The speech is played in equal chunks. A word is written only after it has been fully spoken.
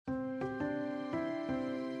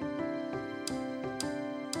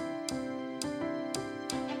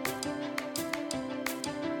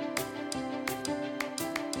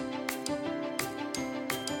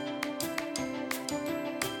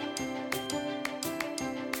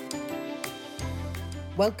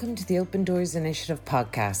Welcome to the Open Doors Initiative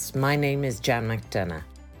podcast. My name is Jeanne.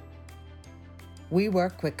 We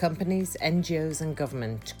work with companies, NGOs and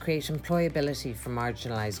government to create employability for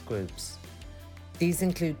marginalised groups. These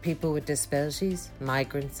include people with disabilities,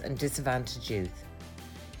 migrants and disadvantaged youth.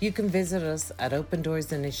 You can visit us at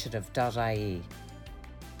opendoorsinitiative.ie.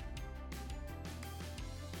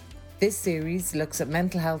 This series looks at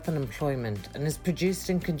mental health and employment and is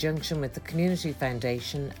produced in conjunction with the Community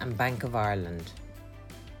Foundation and Bank of Ireland.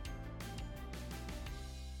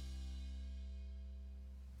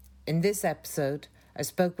 In this episode, I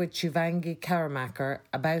spoke with Shubanghi Karmakar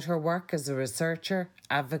about her work as a researcher,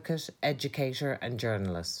 advocate, educator and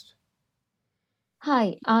journalist.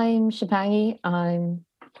 Hi, I'm Shubanghi. I'm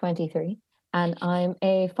 23 and I'm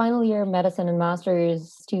a final year medicine and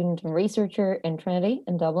master's student and researcher in Trinity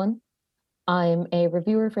in Dublin. I'm a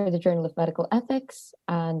reviewer for the Journal of Medical Ethics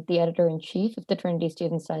and the editor-in-chief of the Trinity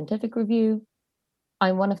Student Scientific Review.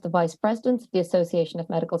 I'm one of the vice presidents of the Association of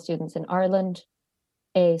Medical Students in Ireland,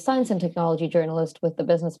 a science and technology journalist with the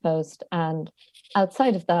Business Post, and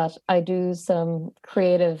outside of that, I do some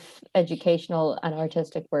creative, educational and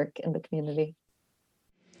artistic work in the community.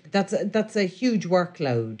 That's a huge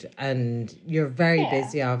workload and you're very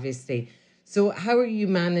busy, obviously. So how are you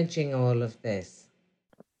managing all of this?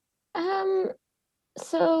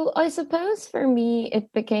 So I suppose for me,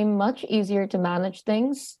 it became much easier to manage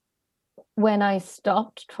things when I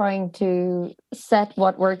stopped trying to set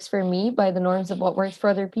what works for me by the norms of what works for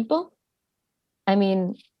other people. I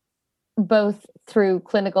mean, both through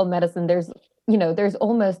clinical medicine, there's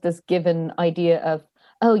almost this given idea of,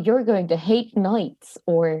 oh, you're going to hate nights,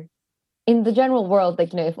 or in the general world,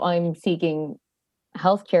 if I'm seeking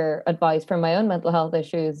healthcare advice for my own mental health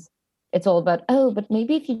issues, it's all about, oh, but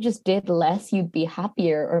maybe if you just did less, you'd be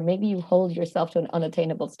happier, or maybe you hold yourself to an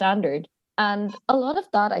unattainable standard. And a lot of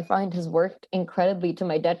that I find has worked incredibly to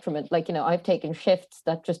my detriment. I've taken shifts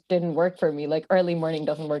that just didn't work for me. Like early morning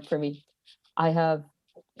doesn't work for me. I have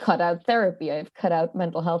cut out therapy. I've cut out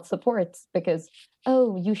mental health supports because,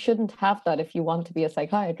 oh, you shouldn't have that if you want to be a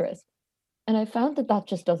psychiatrist. And I found that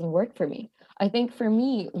just doesn't work for me. I think for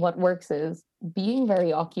me, what works is being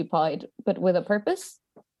very occupied, but with a purpose.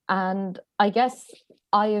 And I guess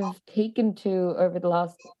I have taken to, over the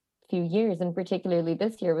last few years, and particularly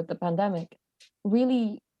this year with the pandemic,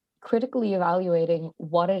 really critically evaluating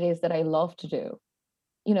what it is that I love to do.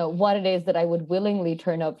 What it is that I would willingly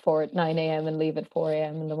turn up for at 9 a.m. and leave at 4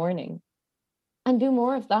 a.m. in the morning and do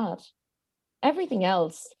more of that. Everything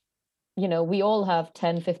else, we all have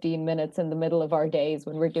 10, 15 minutes in the middle of our days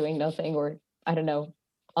when we're doing nothing or, I don't know,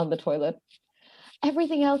 on the toilet.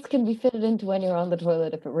 Everything else can be fitted into when you're on the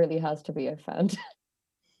toilet if it really has to be, I've found.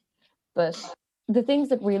 But the things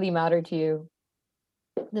that really matter to you,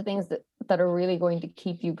 the things that are really going to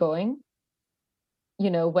keep you going,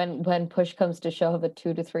 when push comes to shove at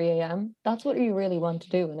 2 to 3 a.m., that's what you really want to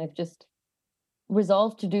do. And I've just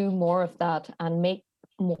resolved to do more of that and make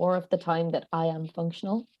more of the time that I am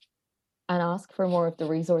functional and ask for more of the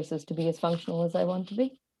resources to be as functional as I want to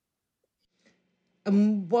be.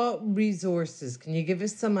 What resources? Can you give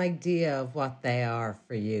us some idea of what they are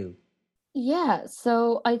for you? Yeah,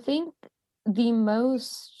 so I think the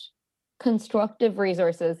most constructive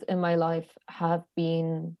resources in my life have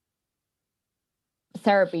been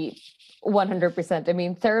therapy, 100%. I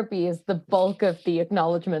mean, therapy is the bulk of the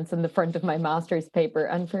acknowledgements in the front of my master's paper,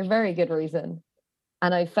 and for very good reason.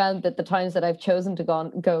 And I found that the times that I've chosen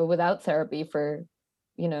to go without therapy for,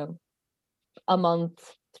 a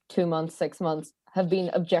month, 2 months, 6 months, have been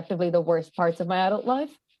objectively the worst parts of my adult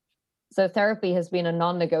life. So therapy has been a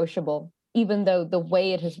non-negotiable, even though the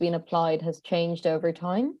way it has been applied has changed over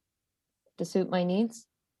time to suit my needs.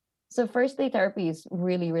 So firstly, therapy is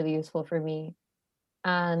really, really useful for me.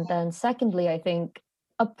 And then secondly, I think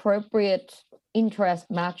appropriate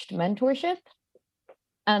interest-matched mentorship.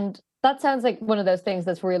 And that sounds like one of those things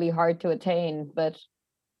that's really hard to attain, but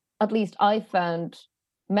at least I found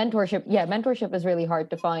mentorship is really hard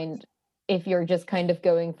to find if you're just kind of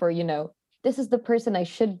going for, this is the person I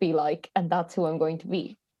should be like, and that's who I'm going to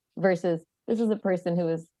be, versus this is a person who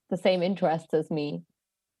has the same interests as me,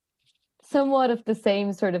 somewhat of the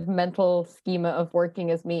same sort of mental schema of working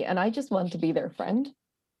as me, and I just want to be their friend.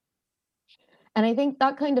 And I think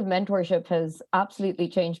that kind of mentorship has absolutely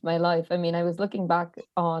changed my life. I mean, I was looking back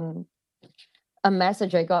on a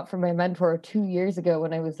message I got from my mentor 2 years ago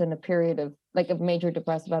when I was in a period of a major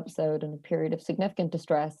depressive episode and a period of significant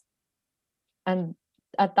distress. And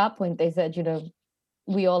at that point, they said,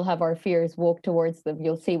 we all have our fears, walk towards them.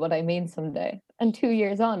 You'll see what I mean someday. And 2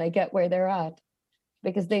 years on, I get where they're at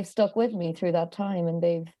because they've stuck with me through that time and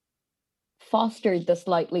they've fostered the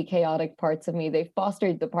slightly chaotic parts of me. They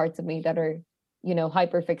fostered the parts of me that are,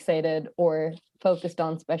 hyper fixated or focused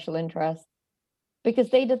on special interests, because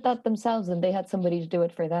they did that themselves and they had somebody to do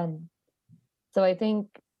it for them. So I think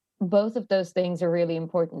both of those things are really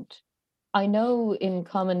important. I know in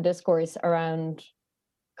common discourse around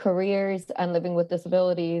careers and living with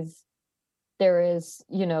disabilities, there is,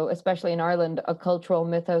 especially in Ireland, a cultural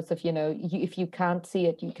mythos of, if you can't see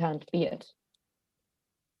it, you can't be it.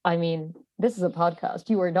 I mean, this is a podcast.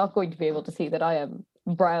 You are not going to be able to see that I am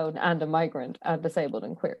brown and a migrant and disabled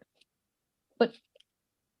and queer. But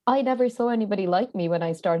I never saw anybody like me when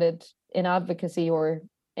I started in advocacy or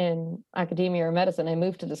in academia or medicine. I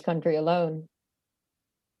moved to this country alone.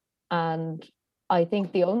 And I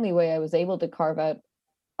think the only way I was able to carve out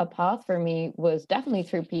a path for me was definitely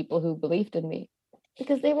through people who believed in me,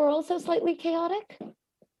 because they were also slightly chaotic.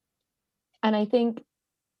 And I think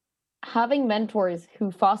having mentors who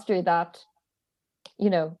foster that,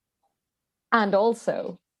 and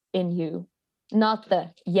also in you, not the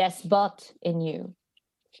yes, but in you,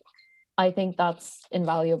 I think that's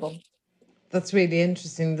invaluable. That's really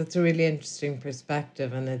interesting. That's a really interesting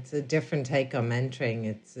perspective, and it's a different take on mentoring.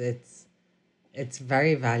 It's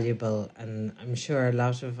very valuable, and I'm sure a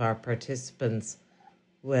lot of our participants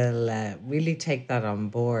will really take that on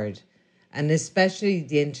board, and especially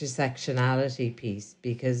the intersectionality piece,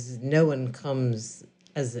 because no one comes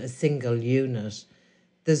as a single unit.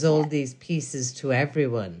 There's all these pieces to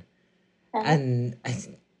everyone, and I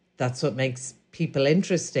think that's what makes people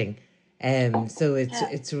interesting. So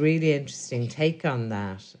it's a really interesting take on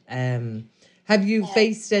that. Have you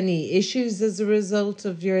faced any issues as a result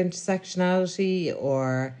of your intersectionality,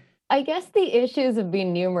 or? I guess the issues have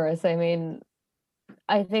been numerous. I mean,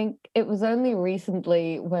 I think it was only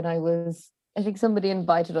recently when I think somebody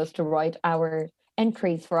invited us to write our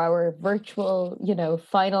entries for our virtual,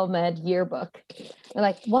 final med yearbook. They're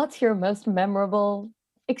like, what's your most memorable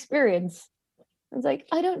experience? I was like,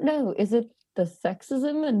 I don't know. Is it the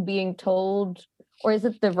sexism and being told, or is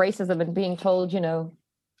it the racism and being told,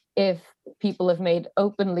 if people have made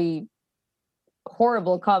openly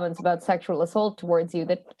horrible comments about sexual assault towards you,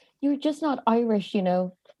 that you're just not Irish,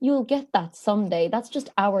 you'll get that someday. That's just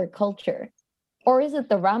our culture. Or is it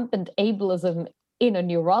the rampant ableism in a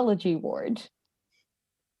neurology ward,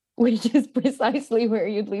 which is precisely where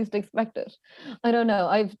you'd least expect it? I don't know.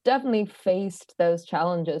 I've definitely faced those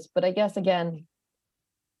challenges, but I guess again,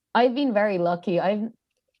 I've been very lucky. I've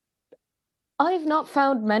not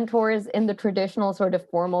found mentors in the traditional sort of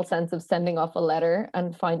formal sense of sending off a letter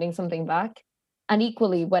and finding something back. And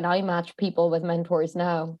equally, when I match people with mentors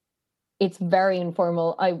now, it's very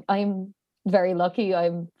informal. I'm very lucky.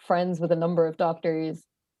 I'm friends with a number of doctors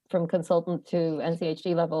from consultant to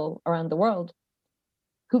NCHD level around the world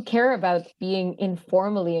who care about being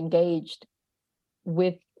informally engaged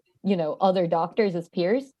with, other doctors as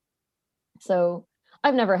peers. So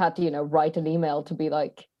I've never had to, write an email to be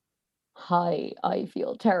like, hi, I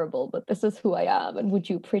feel terrible, but this is who I am. And would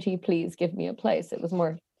you pretty please give me a place? It was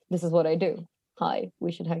more, this is what I do. Hi,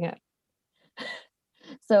 we should hang out.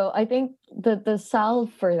 So I think that the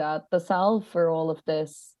salve for that, the salve for all of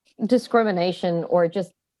this discrimination, or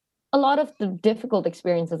just a lot of the difficult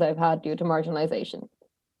experiences I've had due to marginalization,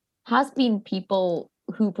 has been people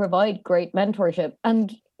who provide great mentorship.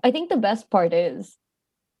 And I think the best part is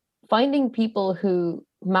finding people who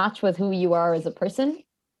match with who you are as a person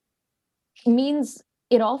means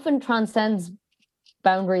it often transcends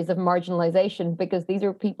boundaries of marginalization, because these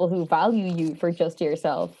are people who value you for just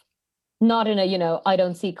yourself, not in a, I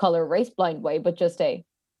don't see color race blind way, but just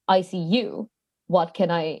I see you. What can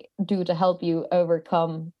I do to help you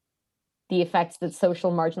overcome the effects that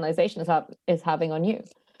social marginalization is having on you?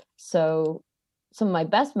 So some of my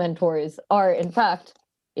best mentors are, in fact,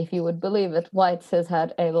 if you would believe it, white,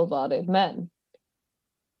 cishet, able-bodied men.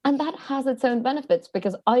 And that has its own benefits,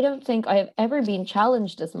 because I don't think I have ever been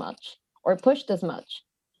challenged as much or pushed as much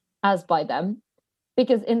as by them,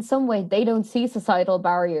 because in some way they don't see societal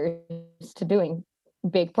barriers to doing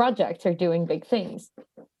big projects or doing big things.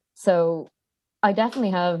 So I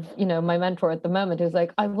definitely have, my mentor at the moment who's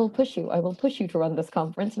like, I will push you to run this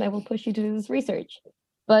conference, and I will push you to do this research.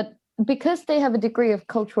 But because they have a degree of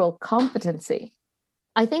cultural competency,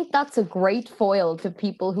 I think that's a great foil to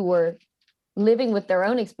people who are living with their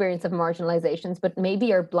own experience of marginalizations, but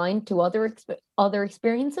maybe are blind to other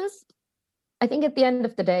experiences. I think at the end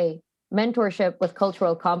of the day, mentorship with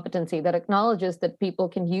cultural competency that acknowledges that people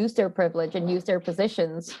can use their privilege and use their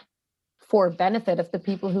positions for benefit of the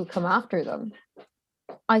people who come after them,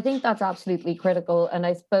 I think that's absolutely critical. And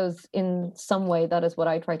I suppose in some way that is what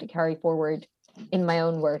I try to carry forward in my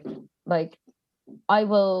own work. Like, I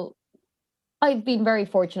will I've been very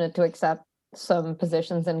fortunate to accept some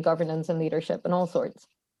positions in governance and leadership and all sorts.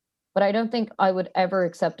 But I don't think I would ever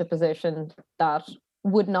accept a position that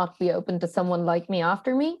would not be open to someone like me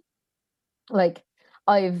after me. Like,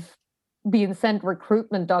 I've been sent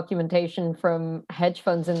recruitment documentation from hedge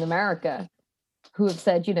funds in America who have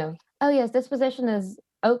said, oh, yes, this position is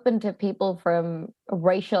open to people from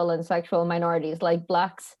racial and sexual minorities like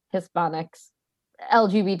Blacks, Hispanics,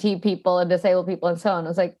 LGBT people, and disabled people, and so on. I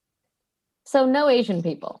was like, so no Asian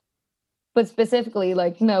people, but specifically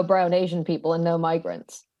like no brown Asian people and no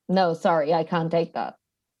migrants. No, sorry, I can't take that.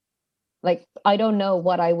 Like, I don't know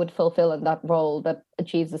what I would fulfill in that role that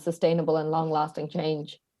achieves a sustainable and long lasting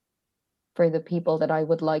change for the people that I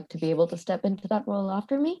would like to be able to step into that role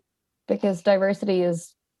after me, because diversity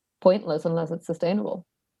is pointless unless it's sustainable.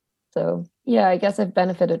 So, yeah, I guess I've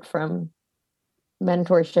benefited from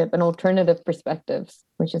mentorship and alternative perspectives,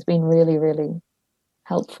 which has been really, really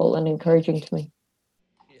helpful and encouraging to me.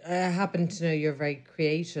 I happen to know you're very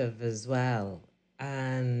creative as well.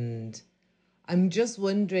 And I'm just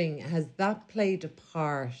wondering, has that played a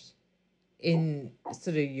part in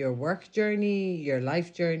sort of your work journey, your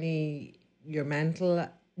life journey, your mental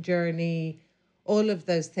journey, all of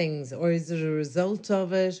those things? Or is it a result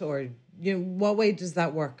of it? Or, what way does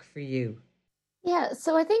that work for you? Yeah,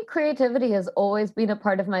 so I think creativity has always been a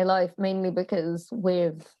part of my life, mainly because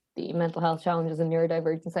with the mental health challenges and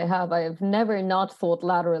neurodivergence I have never not thought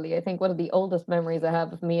laterally. I think one of the oldest memories I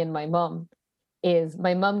have of me and my mum is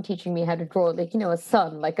my mum teaching me how to draw, like, a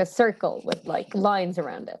sun, like a circle with like lines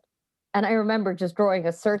around it. And I remember just drawing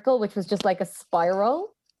a circle, which was just like a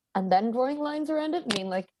spiral, and then drawing lines around it, being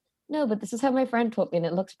like, no, but this is how my friend taught me and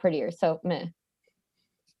it looks prettier. So meh.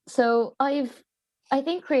 So I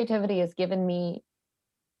think creativity has given me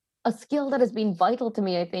a skill that has been vital to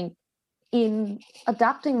me, I think, in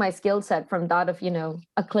adapting my skill set from that of,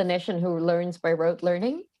 a clinician who learns by rote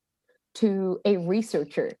learning to a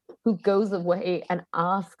researcher who goes away and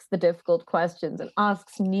asks the difficult questions and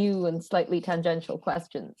asks new and slightly tangential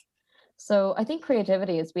questions. So I think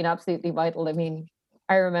creativity has been absolutely vital. I mean,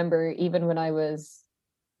 I remember even when I was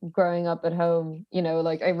growing up at home,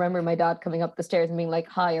 like I remember my dad coming up the stairs and being like,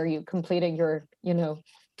 "Hi, are you completing your,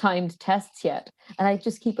 timed tests yet?" And I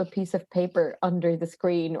just keep a piece of paper under the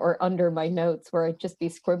screen or under my notes where I'd just be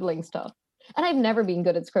scribbling stuff. And I've never been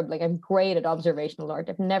good at scribbling. I'm great at observational art.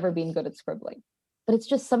 I've never been good at scribbling. But it's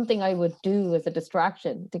just something I would do as a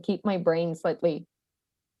distraction to keep my brain slightly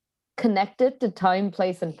connected to time,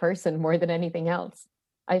 place, and person more than anything else.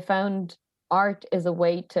 I found art is a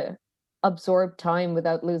way to absorb time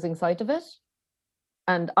without losing sight of it.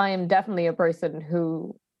 And I am definitely a person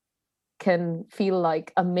who can feel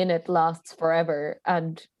like a minute lasts forever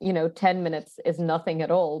and 10 minutes is nothing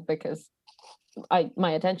at all because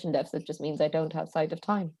my attention deficit just means I don't have sight of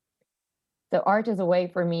time. So art is a way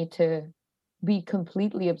for me to be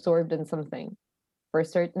completely absorbed in something for a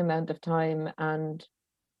certain amount of time and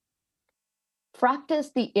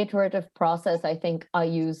practice the iterative process. I think I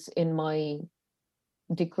use in my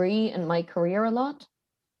degree and my career a lot.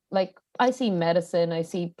 Like, I see medicine, I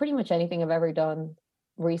see pretty much anything I've ever done,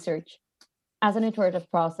 research, as an iterative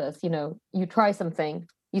process. You try something,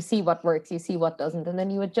 you see what works, you see what doesn't, and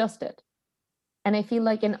then you adjust it. And I feel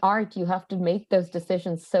like in art, you have to make those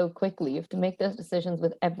decisions so quickly. You have to make those decisions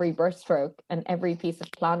with every brushstroke and every piece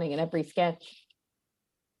of planning and every sketch.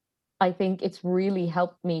 I think it's really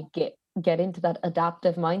helped me get into that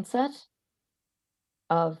adaptive mindset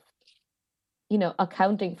of,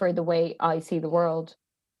 accounting for the way I see the world,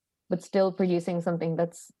 but still producing something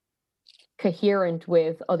that's coherent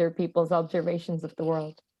with other people's observations of the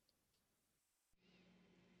world.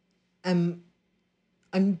 Um,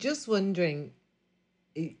 I'm just wondering,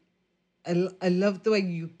 I love the way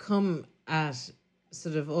you come at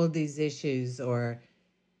sort of all these issues, or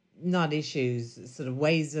not issues, sort of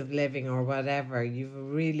ways of living or whatever. You've a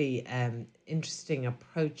really interesting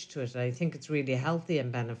approach to it. I think it's really healthy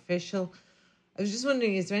and beneficial. I was just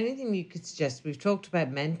wondering, is there anything you could suggest? We've talked about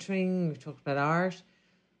mentoring, we've talked about art.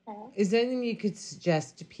 Is there anything you could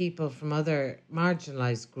suggest to people from other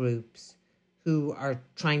marginalised groups who are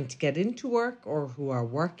trying to get into work or who are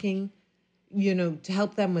working, to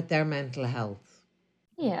help them with their mental health?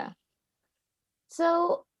 Yeah.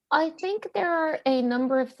 So I think there are a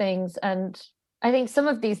number of things, and I think some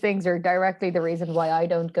of these things are directly the reason why I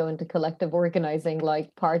don't go into collective organizing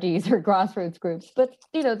like parties or grassroots groups, but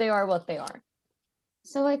they are what they are.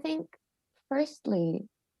 So I think, firstly,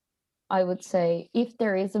 I would say if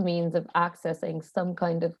there is a means of accessing some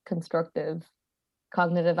kind of constructive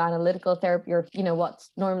cognitive analytical therapy or what's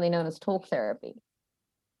normally known as talk therapy,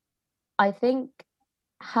 I think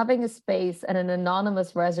having a space and an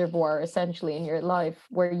anonymous reservoir essentially in your life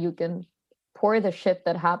where you can pour the shit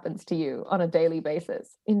that happens to you on a daily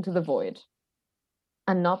basis into the void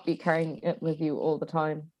and not be carrying it with you all the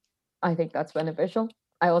time. I think that's beneficial.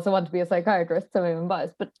 I also want to be a psychiatrist, so I'm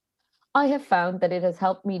biased, but I have found that it has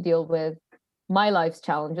helped me deal with my life's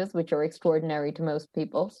challenges, which are extraordinary to most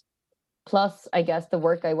people's, plus, I guess, the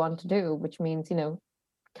work I want to do, which means,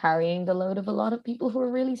 carrying the load of a lot of people who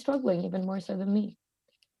are really struggling, even more so than me.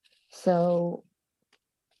 So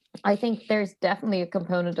I think there's definitely a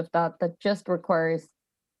component of that just requires,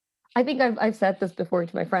 I think I've said this before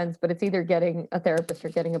to my friends, but it's either getting a therapist or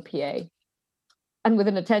getting a PA. And with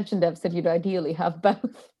an attention deficit, you'd ideally have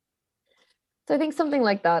both. So I think something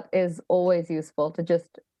like that is always useful to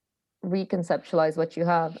just reconceptualize what you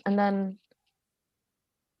have. And then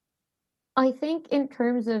I think in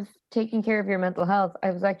terms of taking care of your mental health,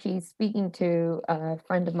 I was actually speaking to a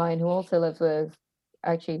friend of mine who also lives with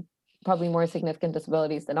actually probably more significant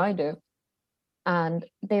disabilities than I do. And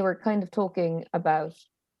they were kind of talking about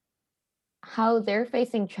how they're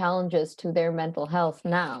facing challenges to their mental health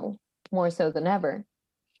now, more so than ever,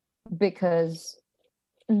 because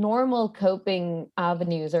normal coping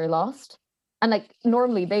avenues are lost. And like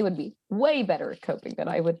normally they would be way better at coping than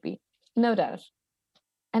I would be, no doubt.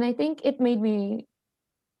 And I think it made me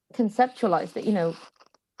conceptualize that,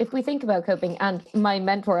 if we think about coping, and my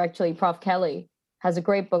mentor, actually, Prof. Kelly, has a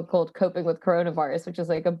great book called Coping with Coronavirus, which is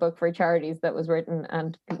like a book for charities that was written,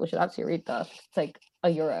 and people should absolutely read that. It's like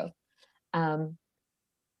 €1.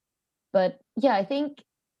 But yeah, I think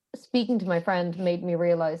speaking to my friend made me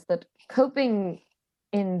realize that coping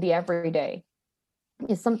in the everyday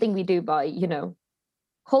is something we do by,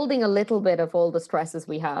 holding a little bit of all the stresses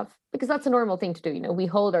we have, because that's a normal thing to do. We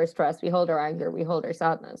hold our stress, we hold our anger, we hold our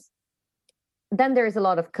sadness. Then there's a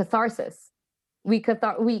lot of catharsis. We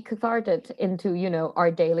cathart it into,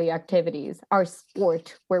 our daily activities, our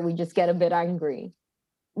sport, where we just get a bit angry,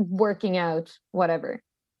 working out, whatever.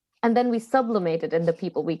 And then we sublimate it in the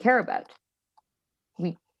people we care about.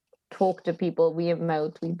 We talk to people, we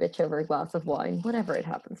emote, we bitch over a glass of wine, whatever it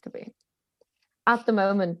happens to be. At the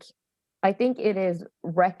moment, I think it is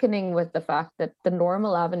reckoning with the fact that the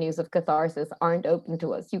normal avenues of catharsis aren't open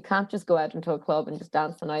to us. You can't just go out into a club and just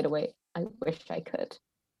dance the night away. I wish I could.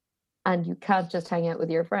 And you can't just hang out with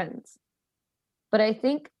your friends. But I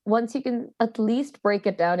think once you can at least break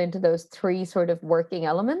it down into those three sort of working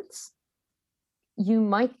elements, you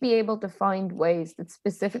might be able to find ways that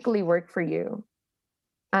specifically work for you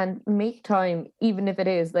and make time, even if it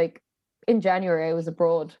is like in January, I was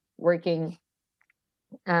abroad working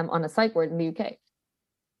on a psych ward in the UK.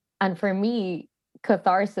 And for me,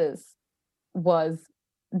 catharsis was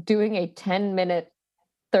doing a 10-minute,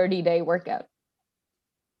 30-day workout.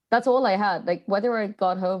 That's all I had. Like whether I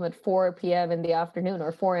got home at 4 p.m. in the afternoon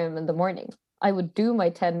or 4 a.m. in the morning, I would do my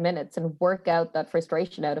 10 minutes and work out that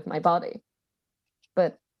frustration out of my body.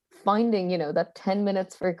 But finding, that 10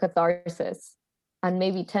 minutes for catharsis and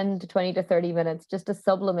maybe 10 to 20 to 30 minutes just to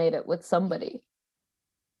sublimate it with somebody.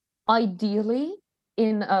 Ideally,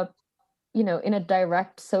 in a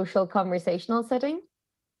direct social conversational setting,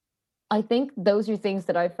 I think those are things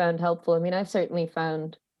that I've found helpful. I mean, I've certainly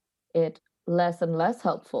found it less and less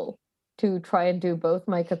helpful to try and do both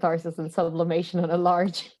my catharsis and sublimation on a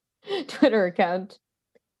large Twitter account,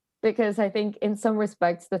 because I think in some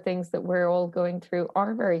respects, the things that we're all going through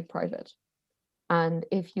are very private. And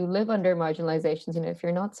if you live under marginalizations, if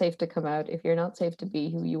you're not safe to come out, if you're not safe to be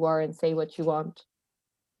who you are and say what you want,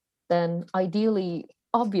 then ideally,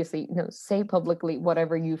 obviously, say publicly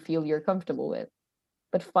whatever you feel you're comfortable with,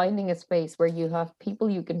 but finding a space where you have people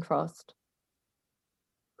you can trust,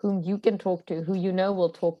 whom you can talk to, who will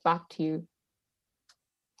talk back to you.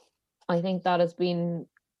 I think that has been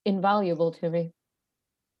invaluable to me.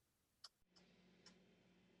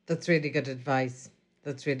 That's really good advice.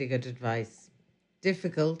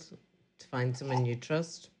 Difficult to find someone you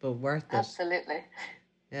trust, but worth it. Absolutely.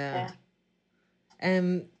 Yeah.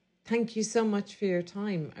 Thank you so much for your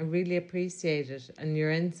time. I really appreciate it. And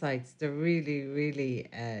your insights, they're really, really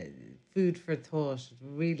food for thought,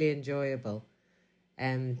 really enjoyable.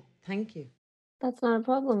 Thank you. That's not a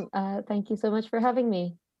problem. Thank you so much for having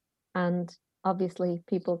me. And obviously,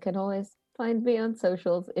 people can always find me on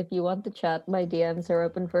socials. If you want to chat, my DMs are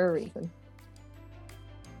open for a reason.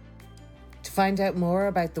 To find out more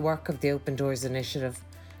about the work of the Open Doors Initiative,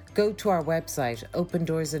 go to our website,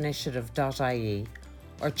 opendoorsinitiative.ie,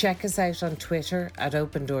 or check us out on Twitter at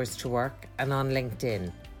Open Doors to Work and on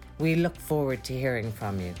LinkedIn. We look forward to hearing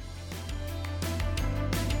from you.